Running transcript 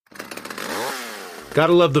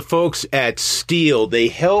Gotta love the folks at Stihl. They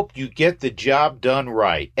help you get the job done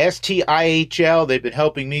right. STIHL, they've been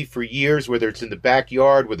helping me for years, whether it's in the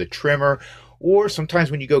backyard with a trimmer, or sometimes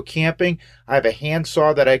when you go camping. I have a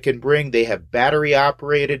handsaw that I can bring. They have battery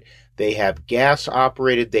operated, they have gas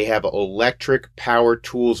operated, they have electric power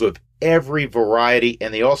tools of every variety,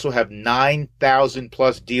 and they also have 9,000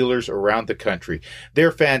 plus dealers around the country.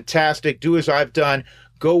 They're fantastic. Do as I've done.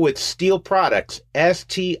 Go with Stihl Products,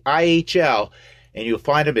 STIHL, and you'll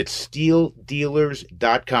find them at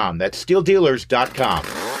StihlDealers.com. That's StihlDealers.com.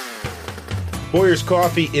 Boyer's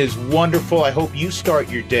Coffee is wonderful. I hope you start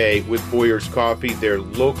your day with Boyer's Coffee. They're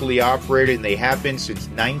locally operated, and they have been since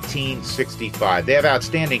 1965. They have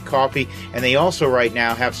outstanding coffee, and they also right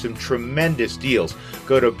now have some tremendous deals.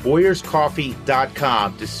 Go to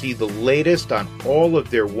BoyersCoffee.com to see the latest on all of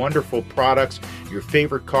their wonderful products. Your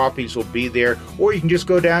favorite coffees will be there, or you can just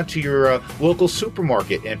go down to your local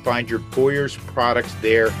supermarket and find your Boyer's products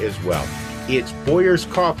there as well. It's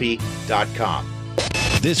BoyersCoffee.com.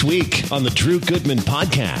 This week on the Drew Goodman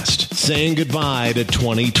Podcast, saying goodbye to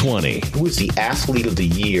 2020. Who is the athlete of the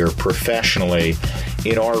year professionally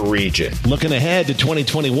in our region? Looking ahead to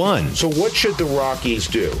 2021. So what should the Rockies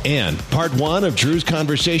do? And part one of Drew's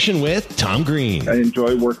conversation with Tom Green. I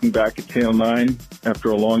enjoy working back at Channel 9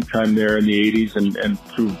 after a long time there in the 80s and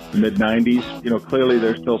through the mid-90s. You know, clearly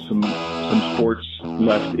there's still some sports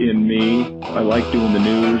left in me. I like doing the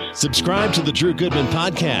news. Subscribe to the Drew Goodman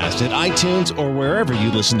Podcast at iTunes or wherever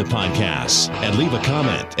you listen to podcasts. And leave a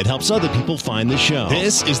comment. It helps other people find the show.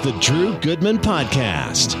 This is the Drew Goodman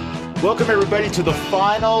Podcast. Welcome, everybody, to the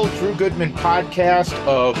final Drew Goodman Podcast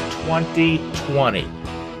of 2020.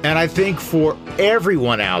 And I think for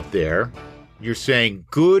everyone out there, you're saying,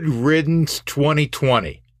 good riddance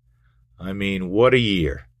 2020. I mean, what a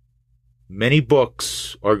year. Many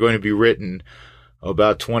books are going to be written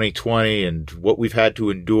about 2020 and what we've had to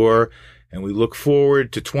endure. And we look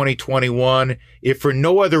forward to 2021. If for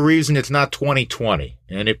no other reason, it's not 2020.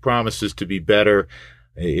 And it promises to be better.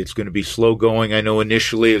 It's going to be slow going, I know,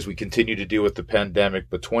 initially as we continue to deal with the pandemic.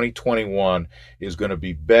 But 2021 is going to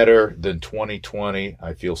be better than 2020.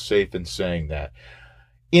 I feel safe in saying that.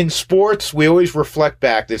 In sports, we always reflect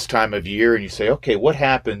back this time of year and you say, okay, what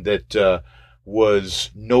happened that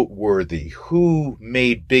was noteworthy? Who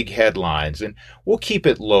made big headlines? And we'll keep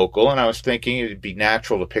it local. And I was thinking it would be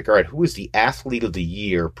natural to pick, all right, who is the athlete of the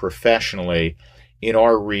year professionally in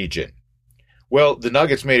our region? Well, the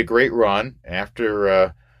Nuggets made a great run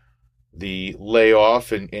after the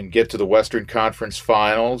layoff and get to the Western Conference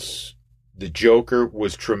Finals. The Joker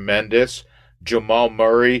was tremendous. Jamal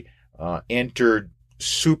Murray entered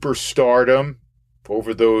superstardom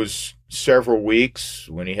over those several weeks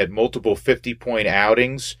when he had multiple 50-point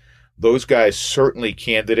outings. Those guys certainly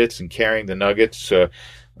candidates in carrying the Nuggets to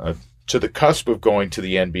the cusp of going to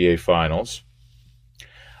the NBA Finals.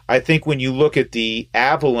 I think when you look at the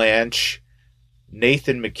Avalanche,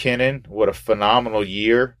 Nathan MacKinnon, what a phenomenal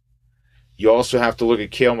year. You also have to look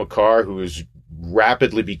at Cale Makar, who is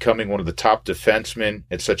rapidly becoming one of the top defensemen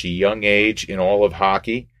at such a young age in all of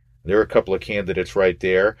hockey. There are a couple of candidates right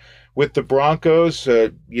there. With the Broncos,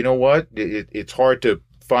 you know what? It's hard to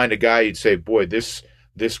find a guy you'd say, boy, this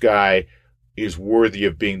guy is worthy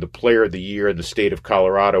of being the player of the year in the state of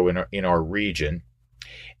Colorado in our region.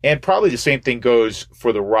 And probably the same thing goes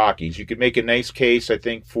for the Rockies. You could make a nice case, I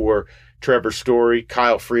think, for Trevor Story.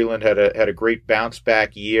 Kyle Freeland had a great bounce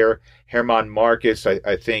back year. Herman Marcus,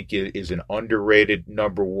 I think, is an underrated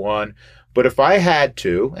number one. But if I had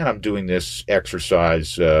to, and I'm doing this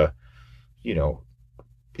exercise,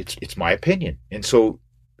 it's my opinion. And so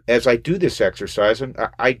as I do this exercise,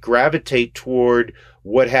 I gravitate toward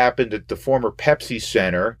what happened at the former Pepsi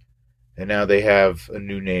Center, and now they have a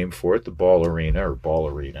new name for it, the Ball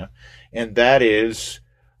Arena. And that is,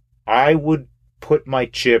 I would put my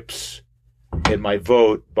chips and my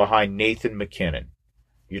vote behind Nathan MacKinnon.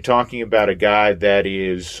 You're talking about a guy that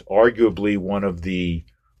is arguably one of the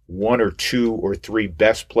one or two or three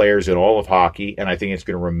best players in all of hockey, and I think it's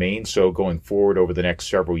going to remain so going forward over the next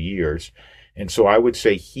several years. And so I would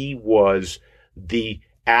say he was the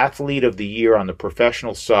athlete of the year on the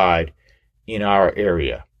professional side in our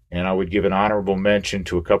area. And I would give an honorable mention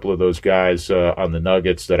to a couple of those guys on the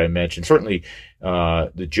Nuggets that I mentioned. Certainly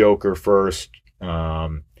the Joker first,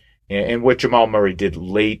 and what Jamal Murray did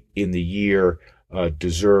late in the year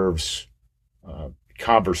deserves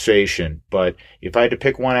conversation. But if I had to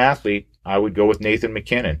pick one athlete, I would go with Nathan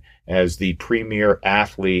MacKinnon as the premier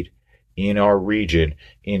athlete in our region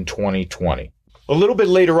in 2020. A little bit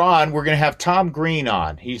later on, we're going to have Tom Green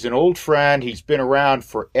on. He's an old friend. He's been around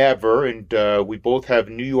forever, and we both have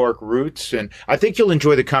New York roots. And I think you'll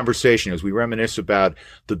enjoy the conversation as we reminisce about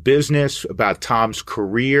the business, about Tom's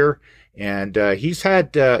career. And he's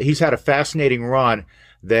had a fascinating run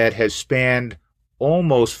that has spanned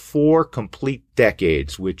almost 4 complete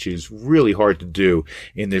decades, which is really hard to do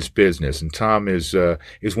in this business. And Tom is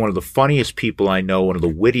one of the funniest people I know, one of the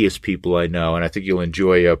wittiest people I know, and I think you'll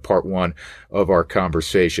enjoy part 1 of our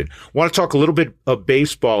conversation. I want to talk a little bit of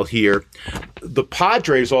baseball here. The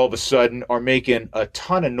Padres all of a sudden are making a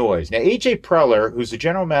ton of noise. Now, A.J. Preller, who's the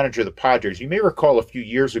general manager of the Padres, you may recall a few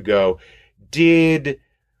years ago, did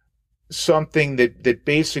something that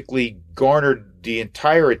basically garnered the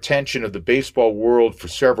entire attention of the baseball world for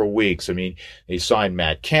several weeks. I mean, they signed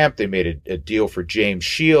Matt Kemp. They made a deal for James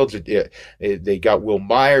Shields. They got Will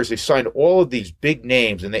Myers. They signed all of these big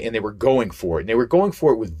names, and they were going for it. And they were going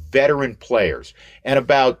for it with veteran players. And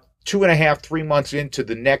about 2.5, 3 months into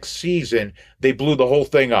the next season, they blew the whole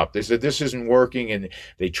thing up. They said, this isn't working, and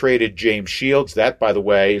they traded James Shields. That, by the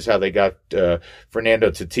way, is how they got Fernando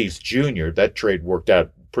Tatis Jr. That trade worked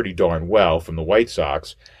out pretty darn well from the White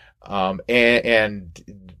Sox. And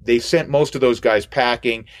they sent most of those guys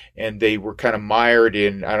packing, and they were kind of mired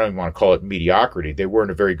in, I don't even want to call it mediocrity. They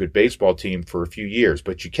weren't a very good baseball team for a few years,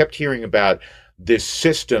 but you kept hearing about this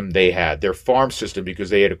system they had, their farm system,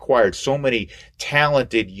 because they had acquired so many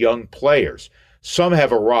talented young players. Some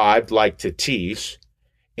have arrived, like Tatis,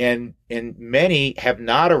 and many have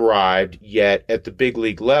not arrived yet at the big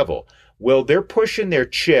league level. Well, they're pushing their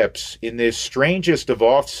chips in this strangest of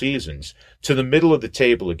off seasons to the middle of the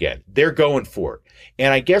table again. They're going for it.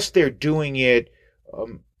 And I guess they're doing it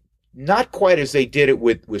not quite as they did it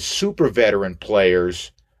with super veteran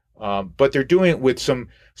players, but they're doing it with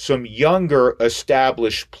some younger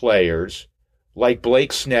established players like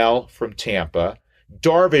Blake Snell from Tampa.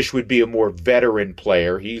 Darvish would be a more veteran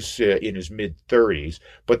player. He's in his mid-30s.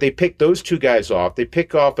 But they picked those two guys off. They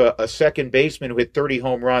pick off a second baseman who hit 30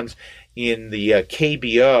 home runs in the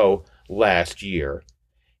KBO last year.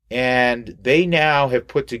 And they now have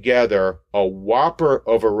put together a whopper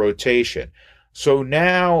of a rotation. So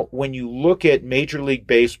now when you look at Major League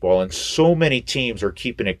Baseball, and so many teams are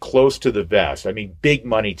keeping it close to the vest, I mean big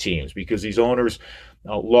money teams, because these owners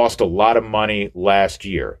lost a lot of money last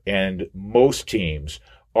year, and most teams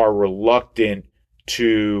are reluctant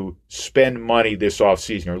to spend money this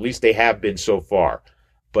offseason, or at least they have been so far,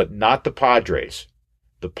 but not the Padres.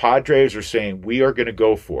 The Padres are saying, we are going to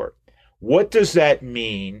go for it. What does that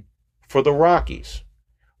mean for the Rockies?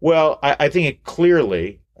 Well, I think it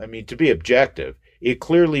clearly, I mean, to be objective, it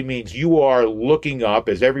clearly means you are looking up,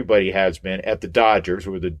 as everybody has been, at the Dodgers,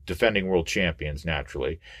 who are the defending world champions,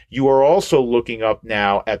 naturally. You are also looking up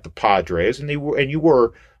now at the Padres, and you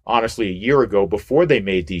were honestly a year ago, before they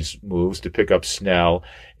made these moves to pick up Snell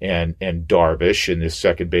and Darvish and this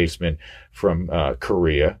second baseman from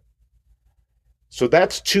Korea. So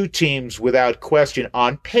that's 2 teams without question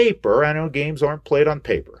on paper. I know games aren't played on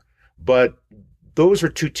paper, but those are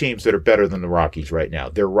 2 teams that are better than the Rockies right now.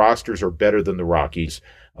 Their rosters are better than the Rockies,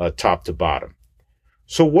 top to bottom.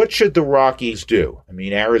 So what should the Rockies do? I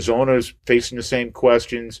mean, Arizona's facing the same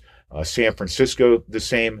questions. San Francisco, the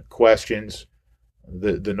same questions.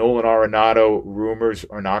 The Nolan Arenado rumors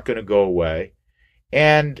are not going to go away.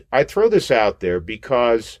 And I throw this out there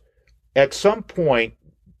because at some point,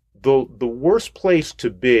 the worst place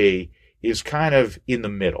to be is kind of in the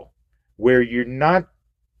middle, where you're not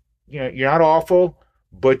awful,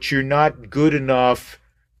 but you're not good enough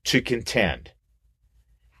to contend.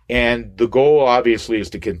 And the goal, obviously,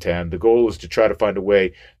 is to contend. The goal is to try to find a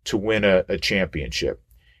way to win a championship.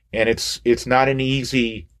 And it's not an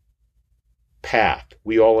easy path.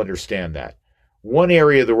 We all understand that. One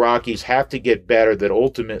area the Rockies have to get better that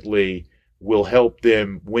ultimately will help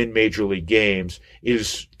them win major league games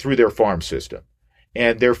is through their farm system.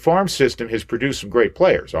 And their farm system has produced some great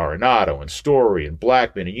players, Arenado and Story and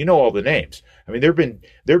Blackman, and you know all the names. I mean, there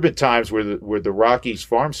have been times where the Rockies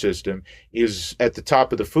farm system is at the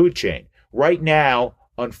top of the food chain. Right now,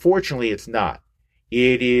 unfortunately, it's not.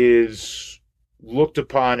 It is looked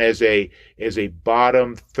upon as a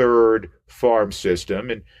bottom third farm system,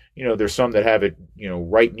 and you know there's some that have it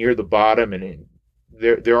right near the bottom, and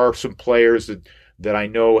there are some players that I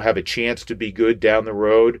know have a chance to be good down the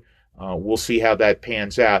road. We'll see how that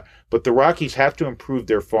pans out. But the Rockies have to improve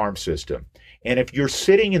their farm system. And if you're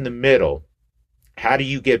sitting in the middle, how do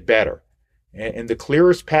you get better? And the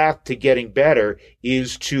clearest path to getting better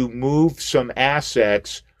is to move some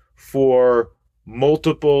assets for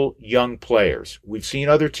multiple young players. We've seen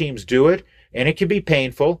other teams do it, and it can be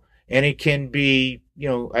painful. And it can be,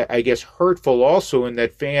 I guess hurtful also in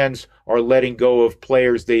that fans are letting go of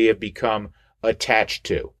players they have become attached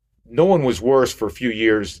to. No one was worse for a few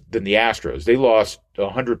years than the Astros. They lost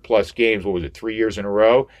 100-plus games, 3 years in a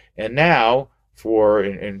row? And now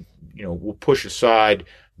we'll push aside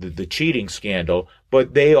the cheating scandal,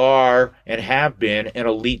 but they are and have been an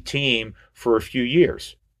elite team for a few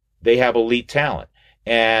years. They have elite talent.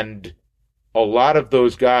 And a lot of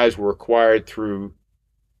those guys were acquired through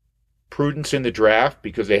prudence in the draft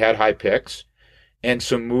because they had high picks and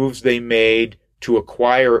some moves they made to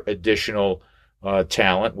acquire additional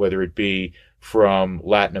talent, whether it be from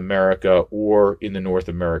Latin America or in the North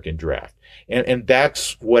American draft. And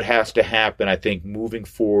that's what has to happen, I think, moving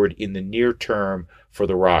forward in the near term for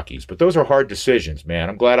the Rockies. But those are hard decisions, man.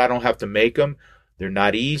 I'm glad I don't have to make them. They're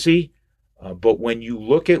not easy. But when you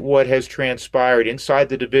look at what has transpired inside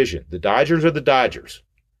the division, the Dodgers are the Dodgers.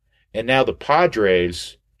 And now the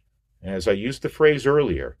Padres, as I used the phrase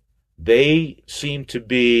earlier, they seem to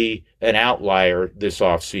be an outlier this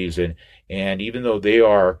offseason. And even though they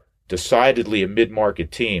are decidedly a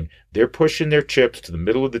mid-market team, they're pushing their chips to the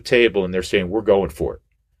middle of the table and they're saying, we're going for it.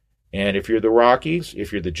 And if you're the Rockies,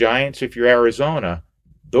 if you're the Giants, if you're Arizona,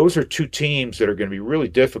 those are two teams that are going to be really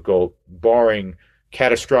difficult, barring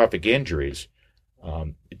catastrophic injuries,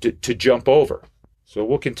 to jump over. So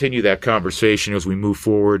we'll continue that conversation as we move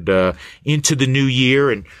forward into the new year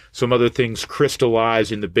and some other things crystallize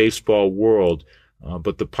in the baseball world.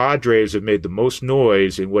 But the Padres have made the most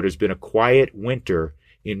noise in what has been a quiet winter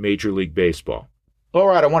in Major League Baseball. All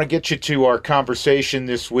right, I want to get you to our conversation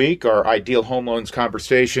this week, our ideal home loans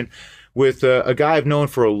conversation, with a guy I've known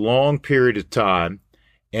for a long period of time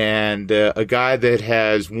and a guy that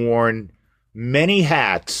has worn many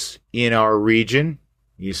hats in our region.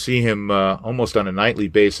 You see him almost on a nightly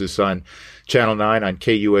basis on Channel 9 on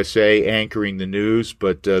KUSA anchoring the news,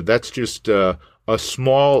 but that's just a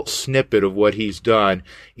small snippet of what he's done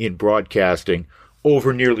in broadcasting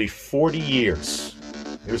over nearly 40 years.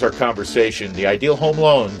 Here's our conversation, the Ideal Home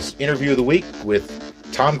Loans Interview of the Week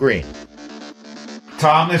with Tom Green.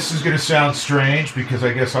 Tom, this is going to sound strange because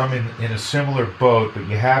I guess I'm in a similar boat, but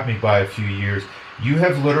you have me by a few years. You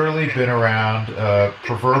have literally been around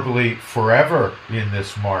proverbially forever in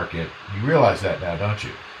this market. You realize that now, don't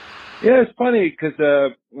you? Yeah, it's funny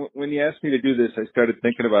because when you asked me to do this, I started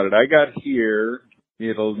thinking about it. I got here,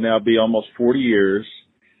 it'll now be almost 40 years,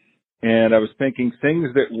 and I was thinking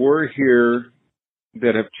things that were here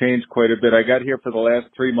that have changed quite a bit. I got here for the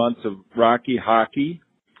last 3 months of Rocky hockey,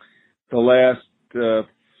 the last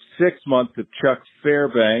 6 months of Chuck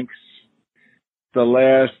Fairbanks, the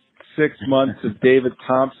last 6 months of David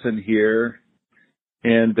Thompson here,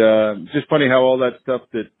 and just funny how all that stuff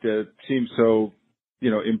that seemed so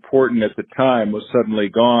important at the time was suddenly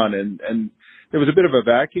gone, and there was a bit of a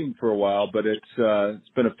vacuum for a while, but it's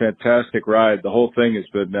been a fantastic ride. The whole thing has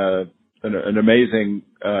been an amazing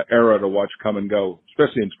era to watch come and go,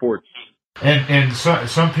 especially in sports. And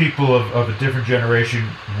some people of a different generation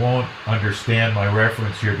won't understand my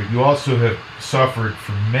reference here, but you also have suffered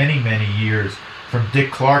for many, many years from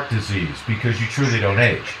Dick Clark disease because you truly don't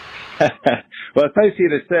age. Well, it's nice of you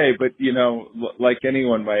to say, but like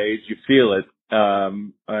anyone my age, you feel it.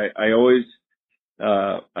 I always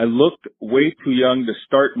I looked way too young to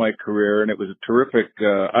start my career, and it was a terrific.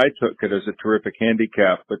 I took it as a terrific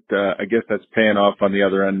handicap, but I guess that's paying off on the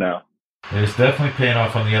other end now. It's definitely paying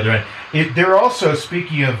off on the other end. They're also,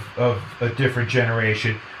 speaking of a different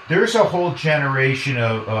generation, there's a whole generation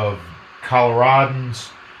of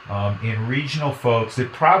Coloradans and regional folks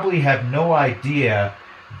that probably have no idea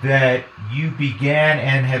that you began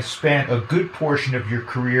and have spent a good portion of your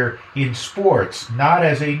career in sports, not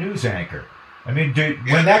as a news anchor. I mean,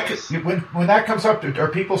 when that comes up, are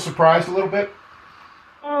people surprised a little bit?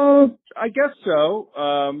 I guess so.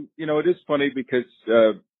 It is funny because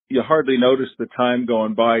you hardly notice the time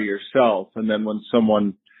going by yourself, and then when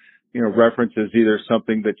someone references either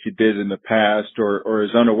something that you did in the past or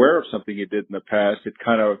is unaware of something you did in the past, it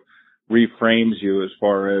kind of reframes you as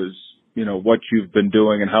far as what you've been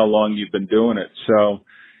doing and how long you've been doing it. So,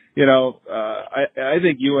 I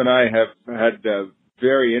think you and I have had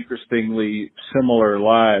very interestingly similar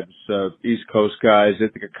lives, East Coast guys,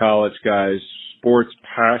 Ithaca College guys, sports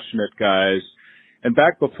passionate guys. And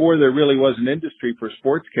back before there really was an industry for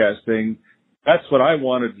sportscasting, that's what I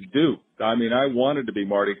wanted to do. I mean, I wanted to be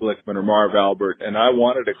Marty Glickman or Marv Albert, and I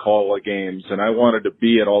wanted to call the games, and I wanted to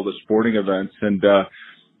be at all the sporting events. And,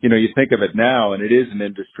 you think of it now, and it is an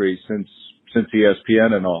industry since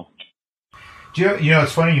ESPN and all.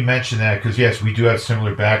 It's funny you mentioned that because, yes, we do have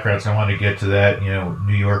similar backgrounds. I want to get to that,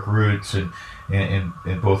 New York roots and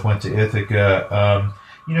both went to Ithaca.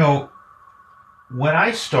 you know, when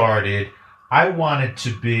I started, I wanted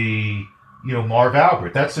to be, Marv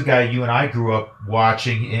Albert. That's the guy you and I grew up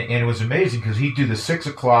watching, and it was amazing because he'd do the 6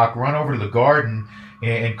 o'clock, run over to the Garden,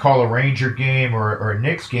 and call a Ranger game or a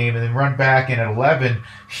Knicks game, and then run back. And at 11,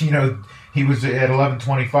 he was at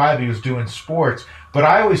 11:25. He was doing sports. But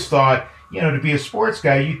I always thought, to be a sports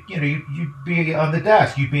guy, you'd be on the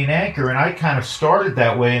desk, you'd be an anchor, and I kind of started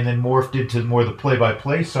that way, and then morphed into more the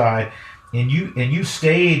play-by-play side. And you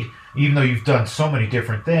stayed, even though you've done so many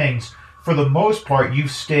different things. For the most part, you've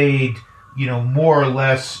stayed, more or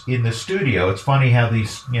less in the studio. It's funny how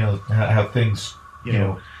these, how things,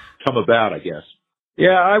 come about, I guess.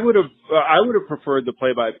 Yeah, I would have preferred the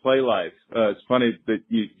play-by-play life. It's funny that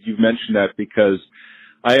you mentioned that because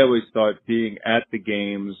I always thought being at the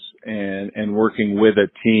games and working with a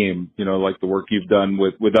team, like the work you've done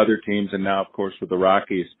with other teams and now, of course, with the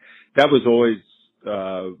Rockies, that was always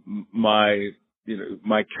my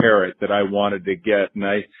carrot that I wanted to get. And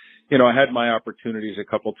I had my opportunities a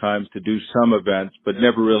couple times to do some events, but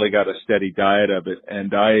never really got a steady diet of it.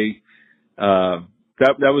 And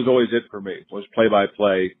that was always it for me, was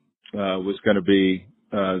play-by-play, was going to be,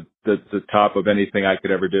 the top of anything I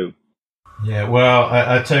could ever do. Yeah, well,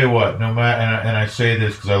 I tell you what, no matter, and I say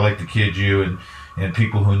this because I like to kid you, and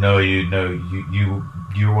people who know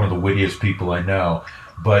you're one of the wittiest people I know.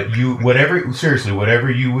 But whatever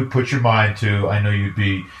you would put your mind to, I know you'd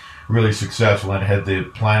be really successful. And had the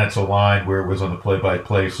planets aligned where it was on the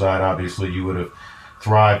play-by-play side, obviously you would have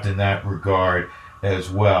thrived in that regard as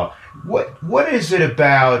well. What is it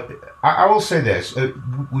about? I will say this: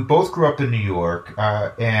 we both grew up in New York,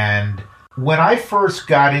 and when I first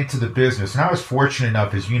got into the business, and I was fortunate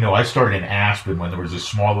enough, as you know, I started in Aspen when there was a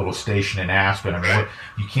small little station in Aspen. I mean,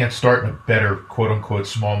 you can't start in a better quote-unquote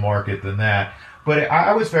small market than that. But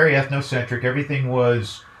I was very ethnocentric. Everything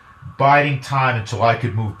was biding time until I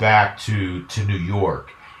could move back to New York.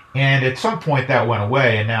 And at some point that went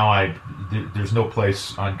away, and now there's no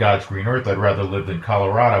place on God's green earth I'd rather live than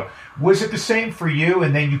Colorado. Was it the same for you,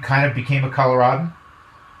 and then you kind of became a Coloradan?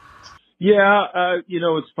 Yeah,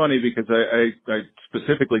 it's funny because I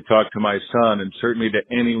specifically talked to my son, and certainly to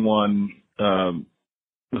anyone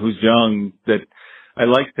who's young, that I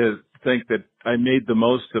like to think that I made the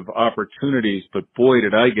most of opportunities, but boy,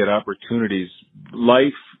 did I get opportunities.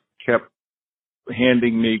 Life kept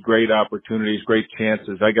handing me great opportunities, great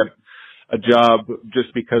chances. I got a job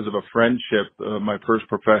just because of a friendship, my first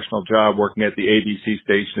professional job working at the ABC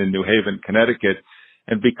station in New Haven, Connecticut.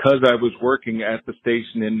 And because I was working at the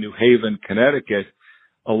station in New Haven, Connecticut,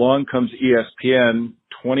 along comes ESPN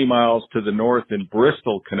 20 miles to the north in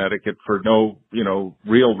Bristol, Connecticut for no,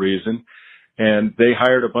 real reason. And they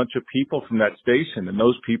hired a bunch of people from that station. And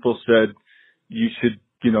those people said, you should,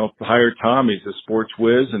 hire Tom. He's a sports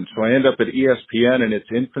whiz. And so I end up at ESPN in its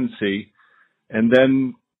infancy. And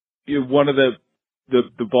then one of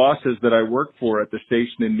the bosses that I worked for at the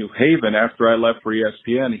station in New Haven, after I left for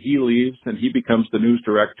ESPN, he leaves and he becomes the news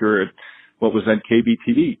director at what was then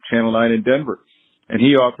KBTV, Channel 9 in Denver. And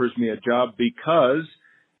he offers me a job because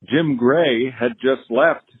Jim Gray had just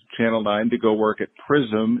left Channel 9 to go work at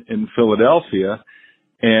Prism in Philadelphia.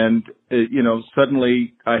 And,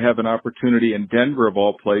 suddenly I have an opportunity in Denver of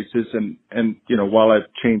all places. And, while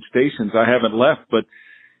I've changed stations, I haven't left, but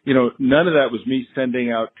none of that was me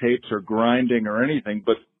sending out tapes or grinding or anything.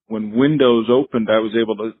 But when windows opened, I was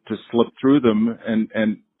able to slip through them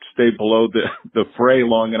and stay below the fray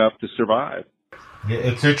long enough to survive. Yeah,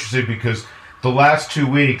 it's interesting because the last 2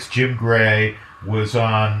 weeks, Jim Gray was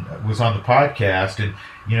on the podcast, and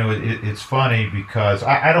it's funny because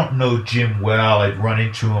I don't know Jim well. I'd run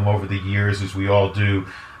into him over the years, as we all do,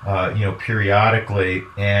 periodically,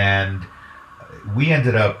 and we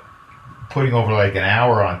ended up putting over like an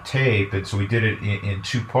hour on tape, and so we did it in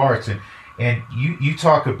 2 parts. And you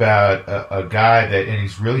talk about a guy that, and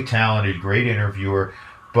he's really talented, great interviewer,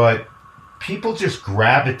 but people just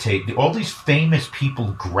gravitate. All these famous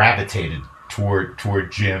people gravitated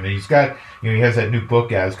toward Jim, and he's got, he has that new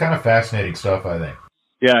book out. It's kind of fascinating stuff, I think.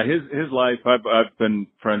 Yeah, his life. I've been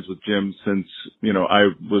friends with Jim since I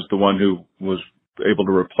was the one who was able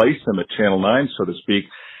to replace him at Channel 9, so to speak.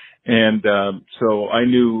 And so I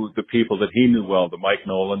knew the people that he knew well, the Mike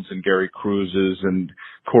Nolans and Gary Cruzes and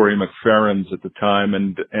Corey McFerrins at the time,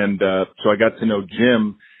 and so I got to know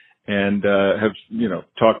Jim and have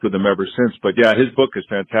talked with him ever since. But yeah, his book is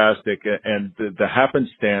fantastic, and the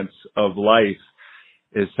happenstance of life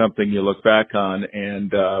is something you look back on.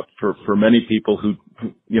 And for many people who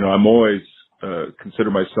I'm always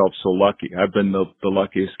consider myself so lucky. I've been the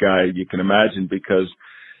luckiest guy you can imagine because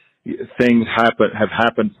things have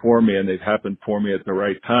happened for me, and they've happened for me at the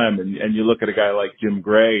right time. And you look at a guy like Jim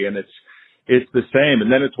Gray, and it's the same.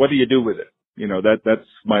 And then it's, what do you do with it? That's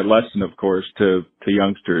my lesson, of course, to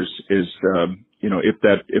youngsters is, if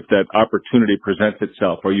that opportunity presents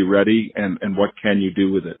itself, are you ready? And what can you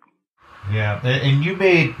do with it? Yeah. And you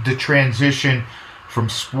made the transition from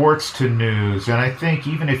sports to news. And I think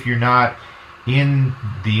even if you're not in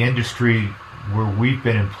the industry where we've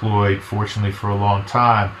been employed, fortunately, for a long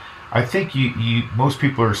time, I think most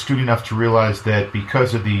people are astute enough to realize that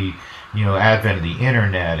because of the advent of the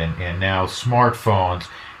internet and now smartphones,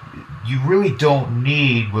 you really don't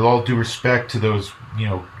need, with all due respect to those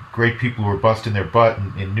great people who are busting their butt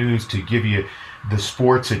in news, to give you the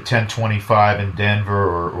sports at 10:25 in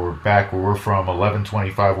Denver or back where we're from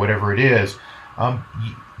 11:25, whatever it is.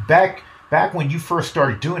 Back when you first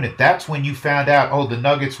started doing it, that's when you found out, oh, the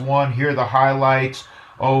Nuggets won, here are the highlights,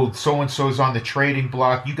 oh, so-and-so's on the trading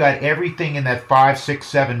block. You got everything in that 5, 6,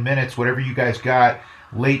 7 minutes, whatever you guys got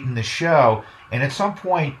late in the show. And at some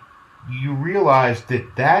point, you realized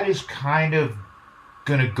that is kind of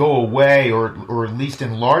going to go away, or at least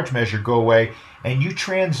in large measure go away. And you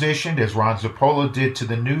transitioned, as Ron Zappolo did, to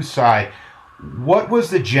the news side. What was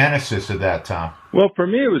the genesis of that, Tom? Well, for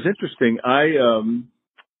me, it was interesting. I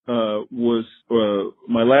was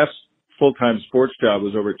my last full-time sports job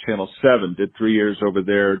was over at Channel 7. Did 3 years over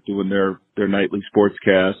there doing their nightly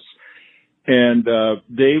sportscasts, and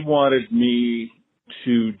they wanted me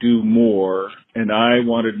to do more, and I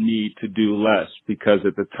wanted me to do less, because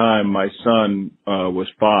at the time my son was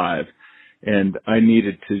 5, and I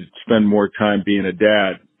needed to spend more time being a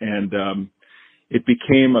dad, and it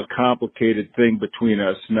became a complicated thing between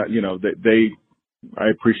us. I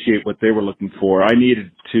appreciate what they were looking for. I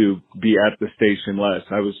needed to be at the station less.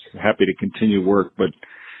 I was happy to continue work, but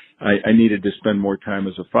I needed to spend more time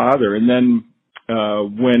as a father. And then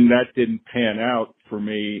when that didn't pan out for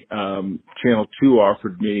me, Channel 2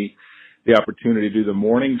 offered me the opportunity to do the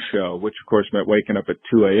morning show, which of course meant waking up at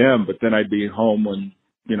 2 a.m. But then I'd be home when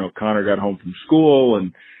Connor got home from school,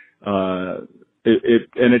 and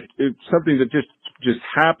it's something that just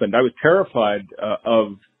happened. I was terrified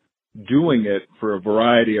of doing it for a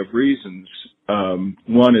variety of reasons.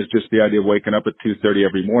 One is just the idea of waking up at 2:30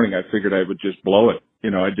 every morning. I figured I would just blow it.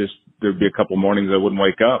 There'd be a couple mornings I wouldn't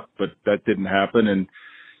wake up, but that didn't happen.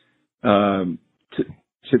 And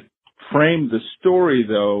to frame the story,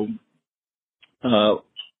 though,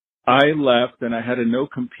 I left and I had a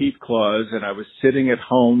no-compete clause, and I was sitting at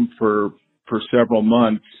home for several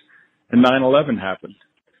months, and 9/11 happened.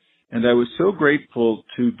 And I was so grateful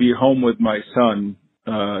to be home with my son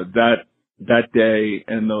that day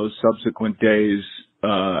and those subsequent days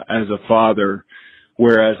as a father,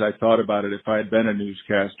 whereas I thought about it, if I had been a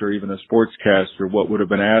newscaster, even a sportscaster, what would have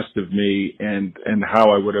been asked of me and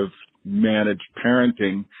how I would have managed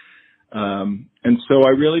parenting. And so I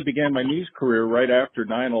really began my news career right after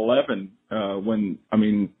 9/11, when,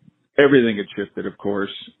 everything had shifted, of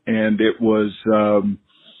course, and it was,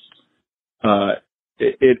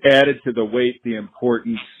 it added to the weight, the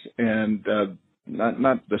importance, and,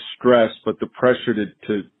 not the stress, but the pressure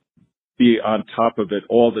to be on top of it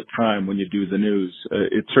all the time when you do the news.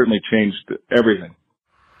 It certainly changed everything.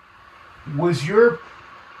 Was your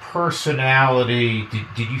personality,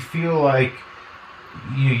 did you feel like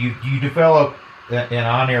you develop an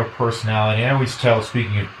on-air personality? I always tell,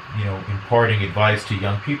 speaking of, imparting advice to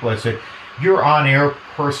young people, I said, your on-air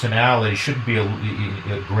personality shouldn't be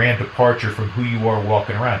a grand departure from who you are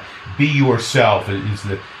walking around. Be yourself is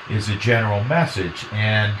the general message.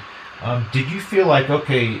 And did you feel like,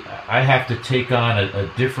 okay, I have to take on a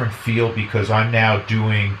different feel because I'm now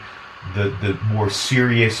doing the more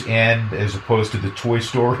serious end as opposed to the Toy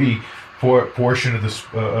Story portion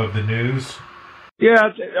of the news? Yeah,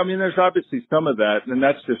 there's obviously some of that, and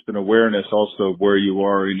that's just an awareness also of where you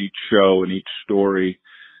are in each show and each story.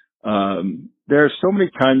 There are so many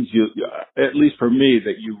times at least for me,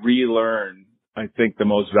 that you relearn, I think, the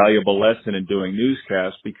most valuable lesson in doing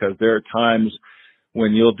newscasts, because there are times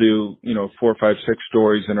when you'll do, 4, 5, 6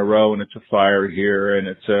 stories in a row, and it's a fire here, and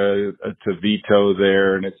it's a veto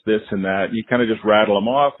there, and it's this and that. You kind of just rattle them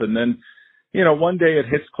off, and then, one day it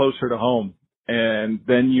hits closer to home, and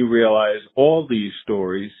then you realize all these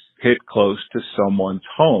stories hit close to someone's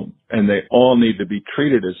home, and they all need to be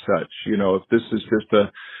treated as such. If this is just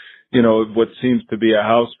what seems to be a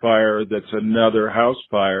house fire that's another house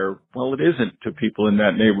fire, well, it isn't to people in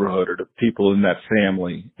that neighborhood or to people in that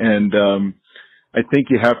family. And I think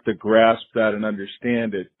you have to grasp that and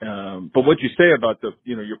understand it. But what you say about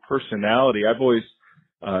your personality, I've always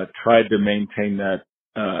tried to maintain that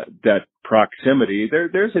that proximity.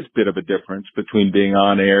 There's a bit of a difference between being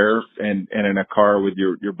on air and in a car with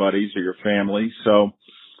your buddies or your family. So,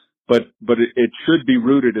 but it should be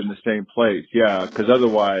rooted in the same place. Yeah. Cause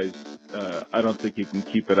otherwise, I don't think you can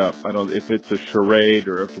keep it up. If it's a charade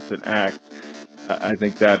or if it's an act, I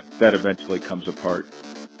think that eventually comes apart.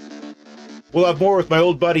 We'll have more with my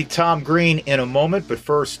old buddy Tom Green in a moment, but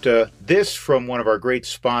first, this from one of our great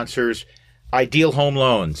sponsors, Ideal Home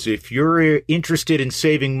Loans. If you're interested in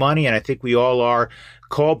saving money, and I think we all are,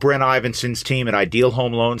 call Brent Ivinson's team at Ideal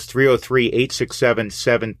Home Loans,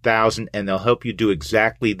 303-867-7000, and they'll help you do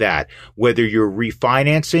exactly that. Whether you're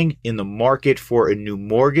refinancing in the market for a new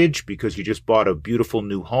mortgage because you just bought a beautiful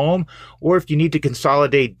new home, or if you need to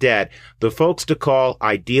consolidate debt, the folks to call,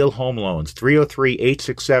 Ideal Home Loans,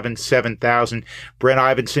 303-867-7000. Brent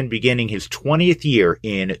Ivinson beginning his 20th year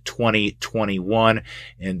in 2021,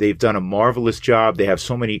 and they've done a marvelous job. They have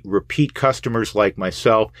so many repeat customers like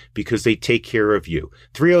myself because they take care of you.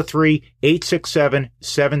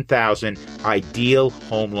 303-867-7000, Ideal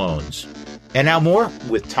Home Loans. And now more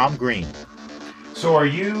with Tom Green. So are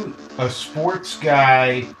you a sports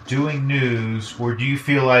guy doing news, or do you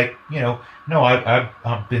feel like, no,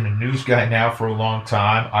 I've been a news guy now for a long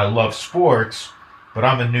time. I love sports, but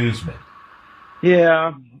I'm a newsman.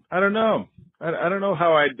 Yeah, I don't know. I don't know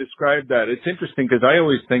how I'd describe that. It's interesting because I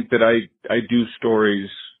always think that I do stories,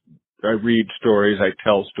 I read stories, I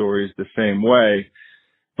tell stories the same way.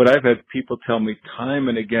 But I've had people tell me time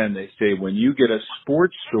and again, they say, when you get a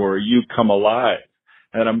sports story, you come alive.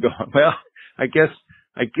 And I'm going, well, I guess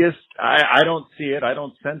I don't see it. I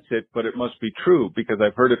don't sense it, but it must be true because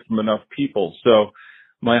I've heard it from enough people. So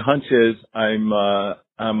my hunch is I'm a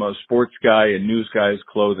sports guy in news guy's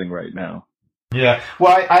clothing right now. Yeah.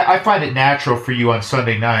 Well, I find it natural for you on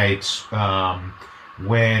Sunday nights,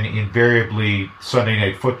 when invariably Sunday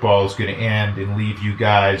Night Football is going to end and leave you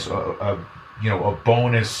guys a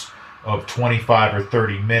bonus of 25 or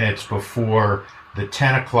 30 minutes before the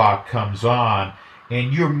 10 o'clock comes on.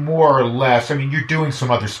 And you're more or less, you're doing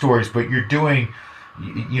some other stories, but you're doing,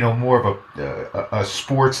 more of a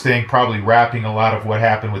sports thing, probably wrapping a lot of what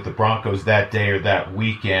happened with the Broncos that day or that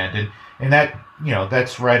weekend. And that,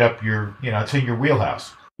 that's right up your, it's in your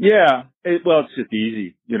wheelhouse. Yeah. Well, it's just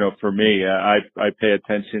easy, for me. I pay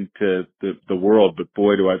attention to the world, but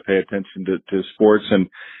boy, do I pay attention to sports. And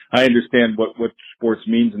I understand what sports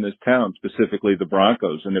means in this town, specifically the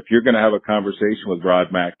Broncos. And if you're going to have a conversation with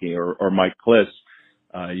Rod Mackey or Mike Kliss,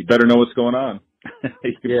 you better know what's going on. And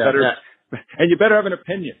you better have an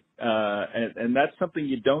opinion. And that's something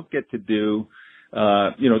you don't get to do.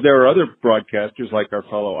 There are other broadcasters like our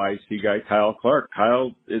fellow IC guy, Kyle Clark.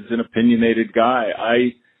 Kyle is an opinionated guy.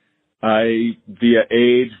 I, via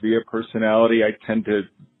age, via personality, I tend to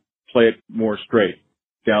play it more straight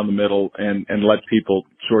down the middle and let people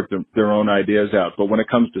sort their own ideas out. But when it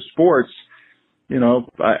comes to sports,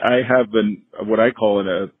 I have what I call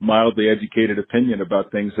a mildly educated opinion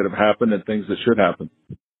about things that have happened and things that should happen.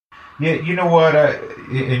 Yeah, you know what,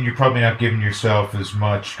 and you're probably not giving yourself as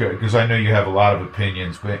much, because I know you have a lot of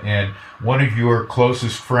opinions, and one of your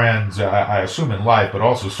closest friends, I assume in life, but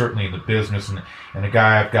also certainly in the business, and a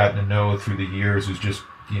guy I've gotten to know through the years who's just,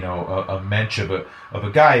 a mensch of a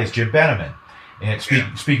guy is Jim Beneman. And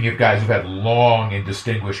speaking of guys who've had long and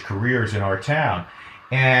distinguished careers in our town,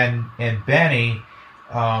 and Benny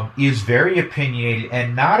is very opinionated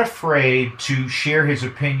and not afraid to share his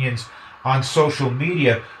opinions on social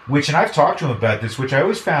media, and I've talked to him about this, which I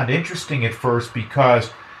always found interesting at first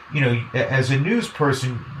because, as a news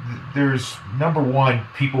person, there's, number one,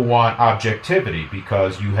 people want objectivity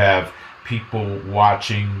because you have people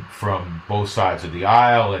watching from both sides of the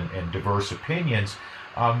aisle and diverse opinions.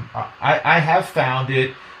 I have found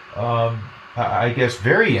it, I guess,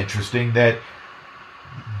 very interesting that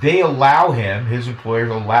they allow him, his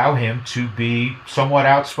employers allow him to be somewhat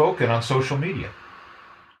outspoken on social media.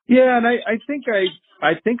 Yeah, and I think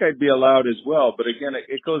I'd be allowed as well, but again,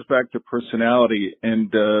 it goes back to personality,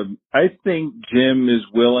 and I think Jim is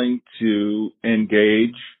willing to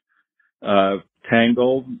engage,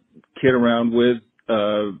 tangle, kid around with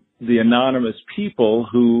the anonymous people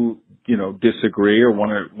who disagree or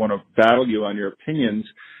want to battle you on your opinions.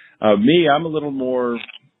 Me, I'm a little more.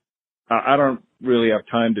 I don't really have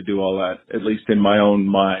time to do all that, at least in my own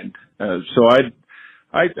mind. So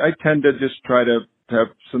I tend to just try to have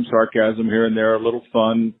some sarcasm here and there, a little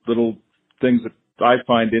fun, little things that I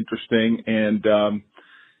find interesting, and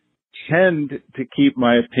tend to keep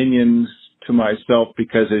my opinions to myself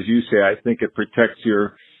because, as you say, I think it protects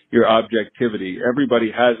your objectivity.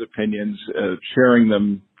 Everybody has opinions. Sharing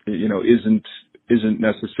them, isn't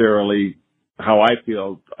necessarily how I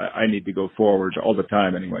feel I need to go forward all the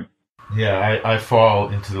time anyway. Yeah, I fall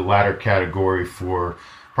into the latter category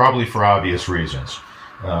probably for obvious reasons.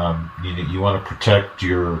 You want to protect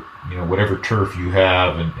your, whatever turf you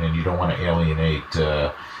have, and you don't want to alienate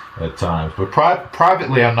at times. But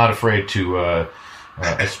privately, I'm not afraid to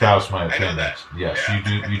espouse my opinions. Yes,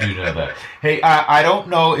 you do know that. Hey, I don't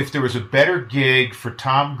know if there was a better gig for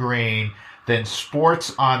Tom Green than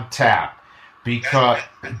Sports on Tap,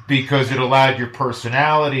 because it allowed your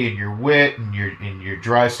personality and your wit and your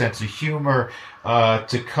dry sense of humor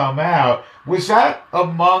to come out. Was that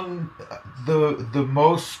among the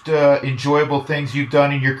most enjoyable things you've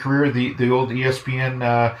done in your career, the old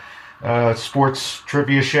ESPN sports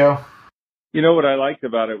trivia show? You know what I liked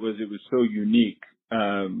about it was so unique.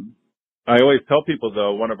 I always tell people,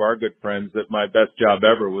 though, one of our good friends, that my best job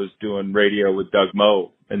ever was doing radio with Doug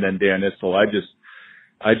Moe and then Dan Issel. I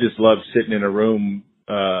just love sitting in a room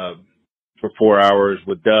for 4 hours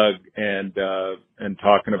with Doug and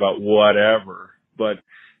talking about whatever. But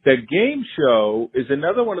that game show is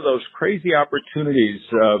another one of those crazy opportunities.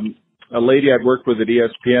 A lady I'd worked with at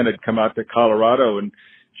ESPN had come out to Colorado, and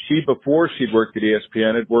before she'd worked at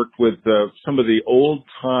ESPN, had worked with some of the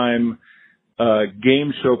old-time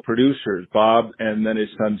game show producers, Bob and then his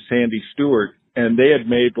son Sandy Stewart. And they had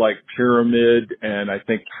made like Pyramid and I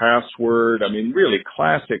think Password. I mean, really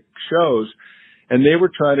classic shows. And they were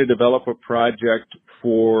trying to develop a project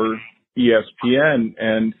for ESPN.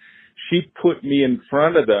 And she put me in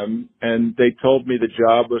front of them, and they told me the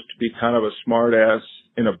job was to be kind of a smart ass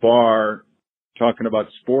in a bar talking about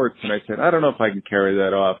sports. And I said, I don't know if I can carry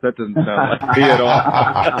that off. That doesn't sound like me at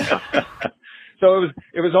all. So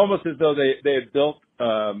it was almost as though they had built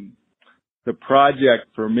the project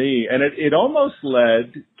for me, and it almost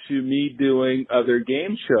led to me doing other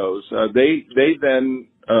game shows. They then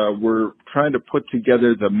were trying to put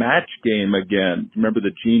together the Match Game again. Remember the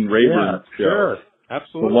Gene Rayburn show? Sure,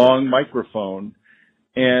 absolutely. The long microphone.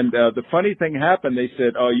 And the funny thing happened. They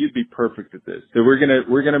said, "Oh, you'd be perfect at this. So we're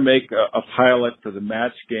gonna make a pilot for the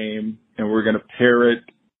Match Game, and we're gonna pair it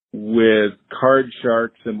with Card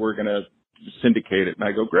Sharks, and we're gonna syndicate it." And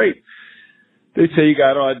I go, "Great." They say you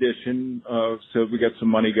got to audition, so we got some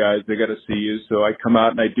money guys. They got to see you. So I come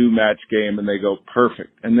out and I do Match Game, and they go,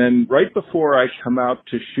 perfect. And then right before I come out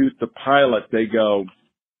to shoot the pilot, they go,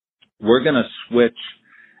 we're going to switch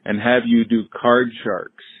and have you do Card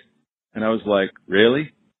Sharks. And I was like,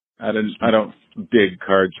 really? I don't dig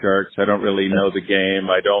Card Sharks. I don't really know the game.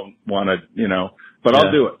 I don't want to, but I'll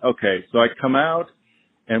do it. Okay. So I come out,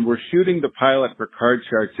 and we're shooting the pilot for Card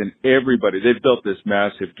Sharks, and they've built this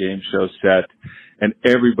massive game show set, and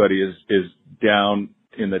everybody is down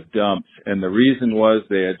in the dumps. And the reason was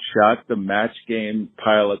they had shot the Match Game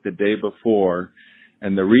pilot the day before,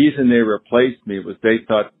 and the reason they replaced me was they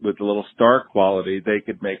thought with a little star quality they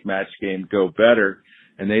could make Match Game go better,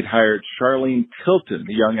 and they'd hired Charlene Tilton,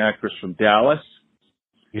 the young actress from Dallas.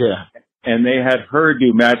 Yeah. And they had her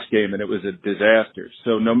do Match Game, and it was a disaster.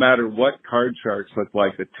 So no matter what Card Sharks looked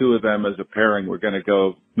like, the two of them as a pairing were going to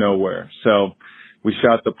go nowhere. So we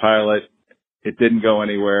shot the pilot. It didn't go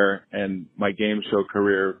anywhere, and my game show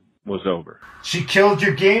career was over. She killed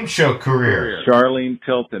your game show career. Charlene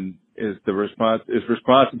Tilton is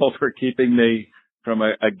responsible for keeping me from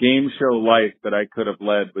a game show life that I could have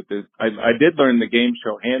led. With this, I did learn the game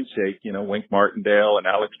show handshake. Wink Martindale and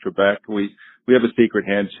Alex Trebek. We have a secret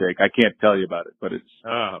handshake. I can't tell you about it, but it's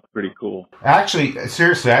pretty cool. Actually,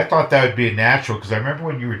 seriously, I thought that would be a natural, because I remember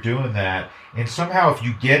when you were doing that, and somehow if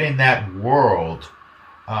you get in that world,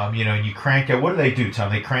 and you crank out, what do they do,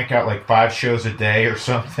 Tom? They crank out like 5 shows a day or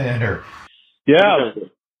something? Or yeah,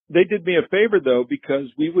 they did me a favor, though,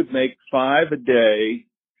 because we would make 5 a day,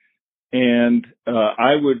 and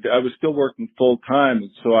I was still working full time,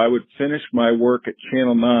 so I would finish my work at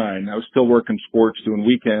Channel 9. I was still working sports, doing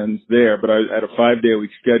weekends there, but I had a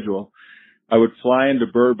 5-day-a-week schedule. I would fly into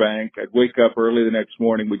Burbank. I'd wake up early the next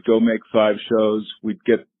morning. We'd go make 5 shows. We'd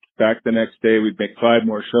get back the next day. We'd make 5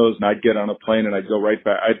 more shows, and I'd get on a plane and I'd go right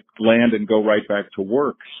back. I'd land and go right back to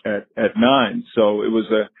work at 9. So it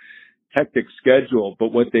was a hectic schedule,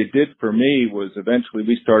 but what they did for me was eventually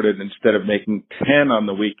we started, instead of making 10 on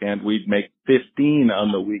the weekend, we'd make 15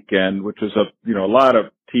 on the weekend, which was a lot of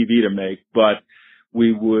TV to make, but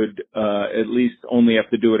we would at least only have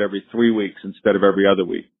to do it every 3 weeks instead of every other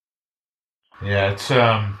week. Yeah, it's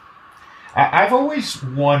I've always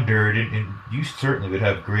wondered, and you certainly would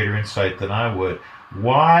have greater insight than I would,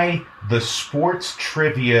 why the sports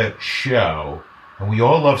trivia show and we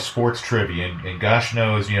all love sports trivia, and gosh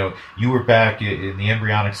knows, you were back in the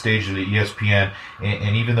embryonic stage of the ESPN,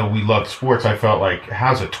 and even though we loved sports, I felt like,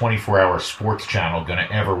 how's a 24-hour sports channel going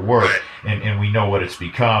to ever work? And we know what it's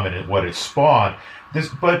become and what it's spawned.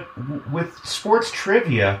 But with sports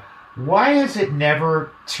trivia, why has it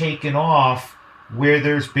never taken off where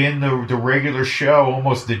there's been the regular show,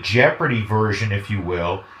 almost the Jeopardy version, if you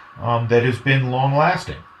will, that has been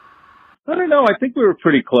long-lasting? I don't know. I think we were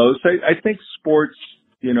pretty close. I think sports,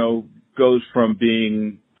 goes from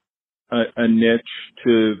being a niche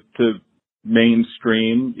to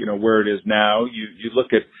mainstream, where it is now. You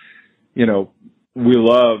look at, we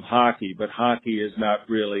love hockey, but hockey is not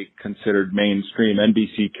really considered mainstream.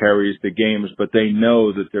 NBC carries the games, but they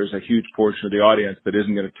know that there's a huge portion of the audience that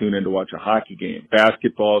isn't going to tune in to watch a hockey game.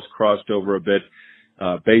 Basketball's crossed over a bit.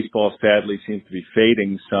 Baseball sadly seems to be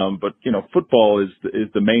fading some, but football is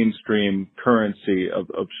the mainstream currency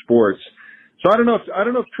of sports. So I don't know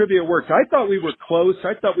if trivia works. I thought we were close.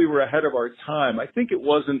 I thought we were ahead of our time. I think it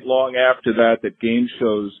wasn't long after that game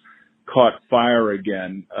shows caught fire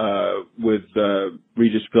again, with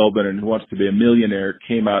Regis Philbin and Who Wants to Be a Millionaire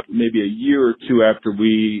came out maybe a year or two after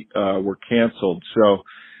we were canceled. So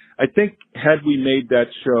I think had we made that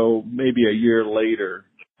show maybe a year later,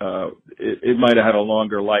 it might have had a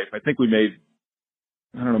longer life. I think we made,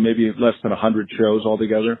 maybe less than 100 shows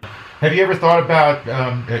altogether. Have you ever thought about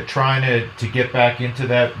trying to get back into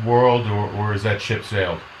that world, or is that ship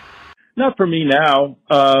sailed? Not for me now.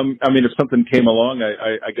 If something came along,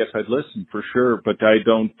 I guess I'd listen for sure, but I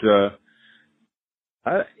don't,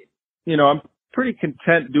 I'm pretty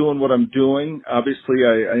content doing what I'm doing. Obviously,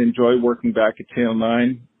 I enjoy working back at Channel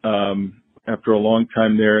 9, after a long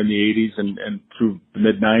time there in the 80s and through the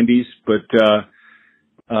mid 90s. But,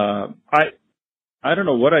 I don't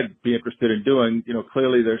know what I'd be interested in doing.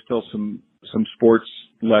 Clearly there's still some sports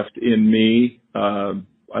left in me.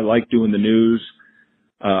 I like doing the news.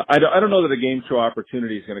 I don't know that a game show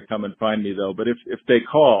opportunity is going to come and find me though, but if they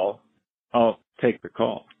call, I'll take the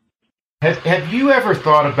call. Have you ever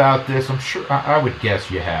thought about this? I'm sure, I would guess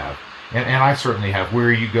you have, and I certainly have,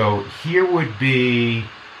 where you go, here would be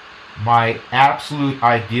my absolute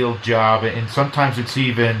ideal job, and sometimes it's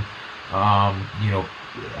even, I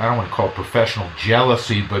don't want to call it professional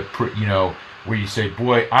jealousy, but, where you say,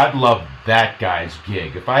 boy, I'd love that guy's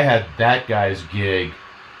gig. If I had that guy's gig,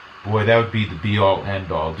 boy, that would be the be-all,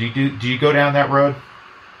 end-all. Do you go down that road?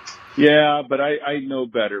 Yeah, but I know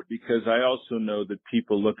better, because I also know that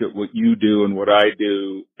people look at what you do and what I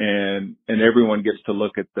do, and everyone gets to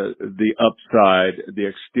look at the upside, the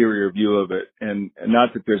exterior view of it. And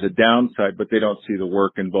not that there's a downside, but they don't see the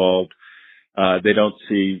work involved. They don't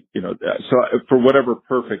see, so for whatever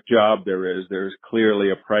perfect job there's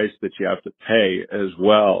clearly a price that you have to pay as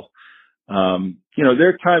well. There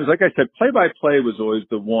are times, like I said, play-by-play was always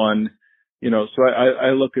the one, so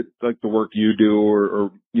I look at like the work you do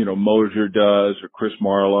or Mosier does or Chris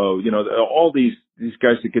Marlowe, all these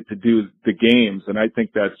guys that get to do the games. And I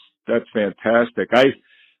think that's fantastic.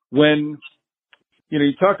 When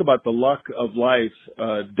you talk about the luck of life,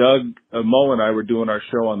 Doug Moe and I were doing our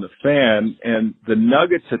show on The Fan, and the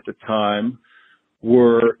Nuggets at the time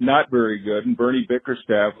were not very good, and Bernie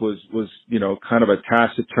Bickerstaff was kind of a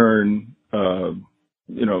taciturn,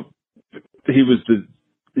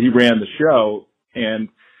 he ran the show, and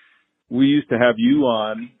we used to have you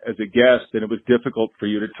on as a guest, and it was difficult for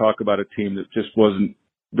you to talk about a team that just wasn't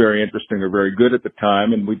very interesting or very good at the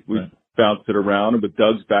time, and we bounced it around, and with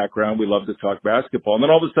Doug's background, we love to talk basketball, and then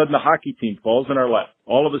all of a sudden the hockey team falls in our lap.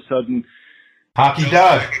 All of a sudden, Hockey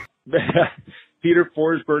Doug, Peter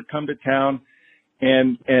Forsberg come to town,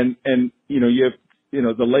 and you have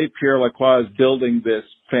the late Pierre Lacroix is building this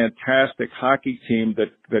fantastic hockey team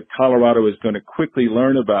that Colorado is going to quickly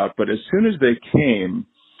learn about. But as soon as they came,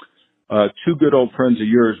 two good old friends of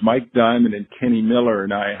yours, Mike Diamond and Kenny Miller,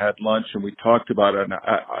 and I had lunch, and we talked about it. And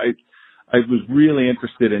I was really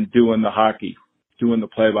interested in doing the hockey, doing the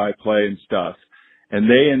play-by-play and stuff. And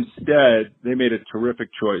they made a terrific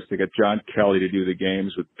choice. They got John Kelly to do the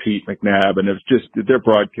games with Pete McNabb, and it was just, their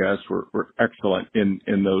broadcasts were excellent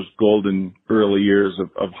in those golden early years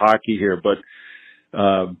of hockey here. But,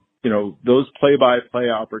 those play-by-play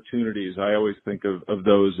opportunities, I always think of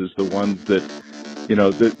those as the ones that,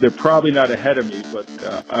 they're probably not ahead of me, but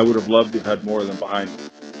I would have loved to have had more of them behind me.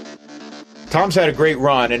 Tom's had a great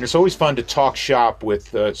run, and it's always fun to talk shop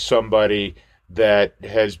with somebody that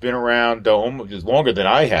has been around almost longer than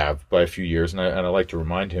I have by a few years, and I like to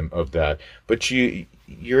remind him of that. But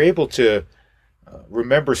you're able to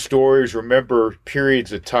remember stories, remember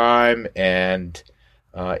periods of time, and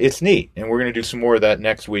it's neat, and we're going to do some more of that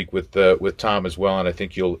next week with Tom as well, and I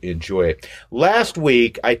think you'll enjoy it. Last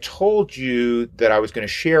week, I told you that I was going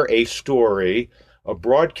to share a story, a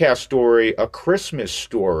broadcast story, a Christmas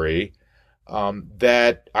story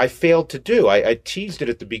that I failed to do. I teased it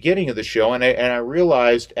at the beginning of the show, and I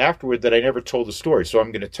realized afterward that I never told the story, so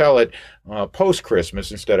I'm going to tell it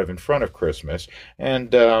post-Christmas instead of in front of Christmas.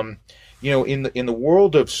 And in the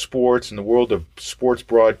world of sports, in the world of sports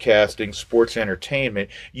broadcasting, sports entertainment,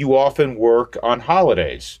 you often work on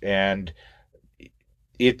holidays, and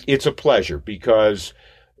it's a pleasure because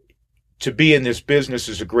to be in this business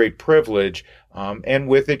is a great privilege, and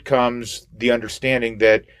with it comes the understanding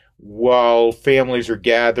that while families are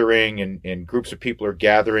gathering and groups of people are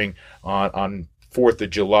gathering on 4th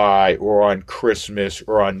of July or on Christmas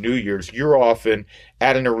or on New Year's, you're often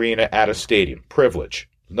at an arena, at a stadium. Privilege.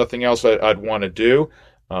 Nothing else I'd want to do.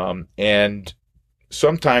 And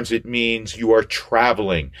sometimes it means you are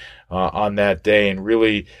traveling on that day and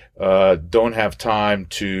really don't have time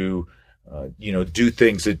to do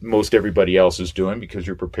things that most everybody else is doing because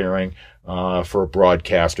you're preparing for a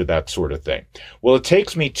broadcast or that sort of thing. Well, it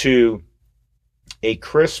takes me to a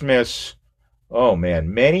Christmas,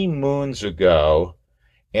 many moons ago,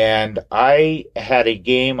 and I had a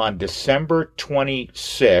game on December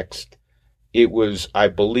 26th. It was, I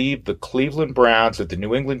believe, the Cleveland Browns at the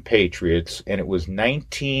New England Patriots, and it was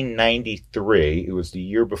 1993. It was the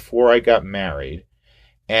year before I got married,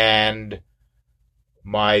 and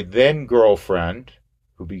my then girlfriend,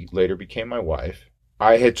 who later became my wife,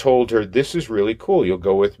 I had told her, this is really cool. You'll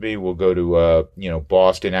go with me. We'll go to,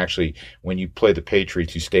 Boston. Actually, when you play the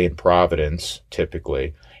Patriots, you stay in Providence,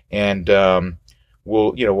 typically. And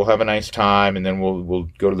we'll have a nice time, and then we'll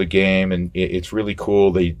go to the game, and it's really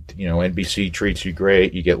cool. They, NBC treats you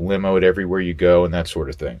great. You get limoed everywhere you go and that sort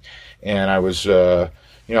of thing. And I was, I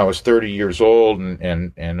was 30 years old,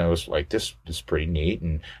 and I was like, this is pretty neat.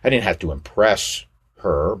 And I didn't have to impress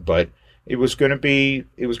her, but it was going to be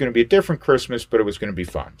a different Christmas, but it was going to be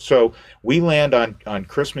fun. So we land on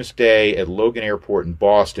Christmas Day at Logan Airport in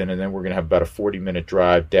Boston, and then we're going to have about a 40-minute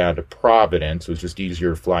drive down to Providence. It was just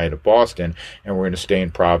easier to fly into Boston, and we're going to stay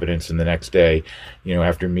in Providence. And the next day,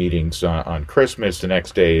 after meetings on Christmas, the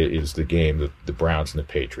next day is the game, the Browns and the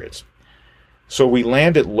Patriots. So we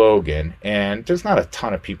land at Logan, and there's not a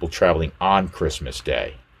ton of people traveling on Christmas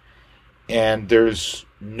Day. And there's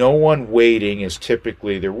no one waiting, as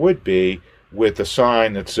typically there would be, with a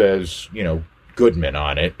sign that says, Goodman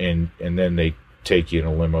on it, and then they take you in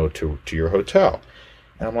a limo to your hotel.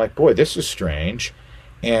 And I'm like, boy, this is strange.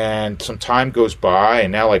 And some time goes by,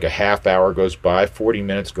 and now like a half hour goes by, 40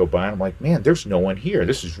 minutes go by, and I'm like, man, there's no one here.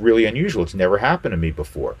 This is really unusual. It's never happened to me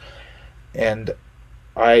before. And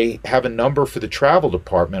I have a number for the travel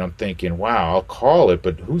department. I'm thinking, wow, I'll call it,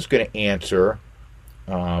 but who's going to answer?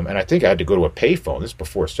 And I think I had to go to a payphone. This is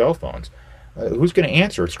before cell phones. Who's going to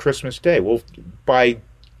answer? It's Christmas Day. Well, by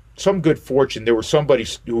some good fortune, there was somebody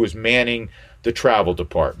who was manning the travel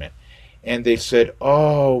department. And they said,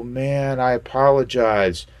 oh, man, I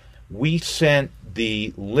apologize. We sent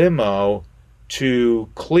the limo to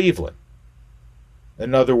Cleveland.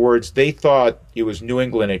 In other words, they thought it was New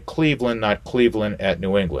England at Cleveland, not Cleveland at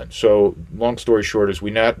New England. So long story short is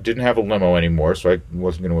we didn't have a limo anymore, so I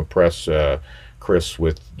wasn't going to impress Chris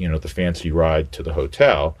with the fancy ride to the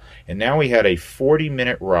hotel. And now we had a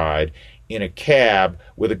 40-minute ride in a cab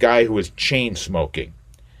with a guy who was chain smoking.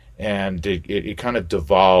 And it kind of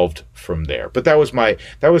devolved from there. But that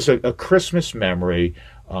was a Christmas memory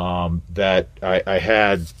that I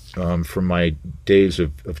had from my days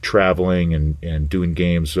of traveling and doing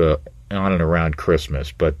games on and around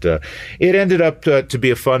Christmas. But it ended up to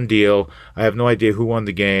be a fun deal. I have no idea who won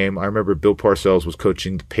the game. I remember Bill Parcells was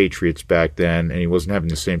coaching the Patriots back then, and he wasn't having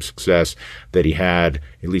the same success that he had,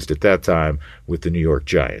 at least at that time, with the New York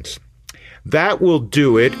Giants. That will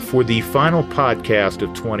do it for the final podcast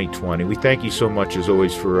of 2020. We thank you so much, as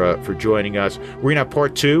always, for joining us. We're going to have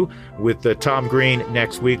part 2 with Tom Green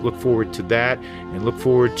next week. Look forward to that, and look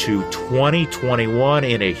forward to 2021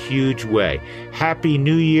 in a huge way. Happy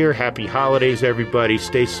New Year. Happy holidays, everybody.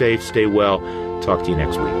 Stay safe. Stay well. Talk to you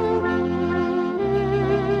next week.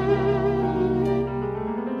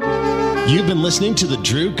 You've been listening to the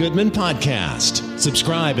Drew Goodman Podcast.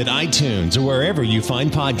 Subscribe at iTunes or wherever you find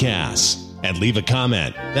podcasts. And leave a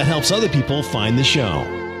comment. That helps other people find the show.